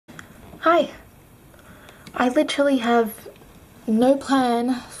Hi. I literally have no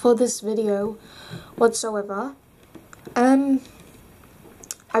plan for this video whatsoever.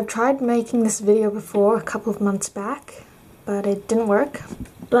 I've tried making this video before a couple of months back, but it didn't work.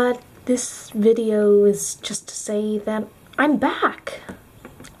 But this video is just to say that I'm back.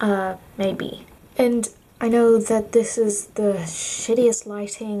 Maybe. And I know that this is the shittiest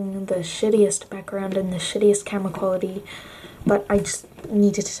lighting, the shittiest background, and the shittiest camera quality, but I just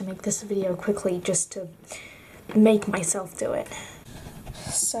needed to make this video quickly just to make myself do it.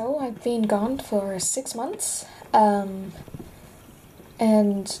 So I've been gone for 6 months, and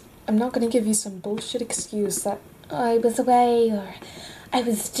I'm not gonna give you some bullshit excuse that I was away or I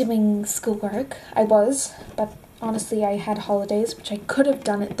was doing schoolwork. I was, but honestly I had holidays, which I could have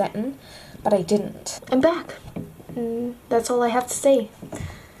done it then, but I didn't. I'm back, and that's all I have to say.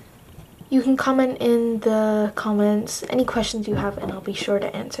 You can comment in the comments any questions you have and I'll be sure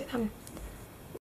to answer them.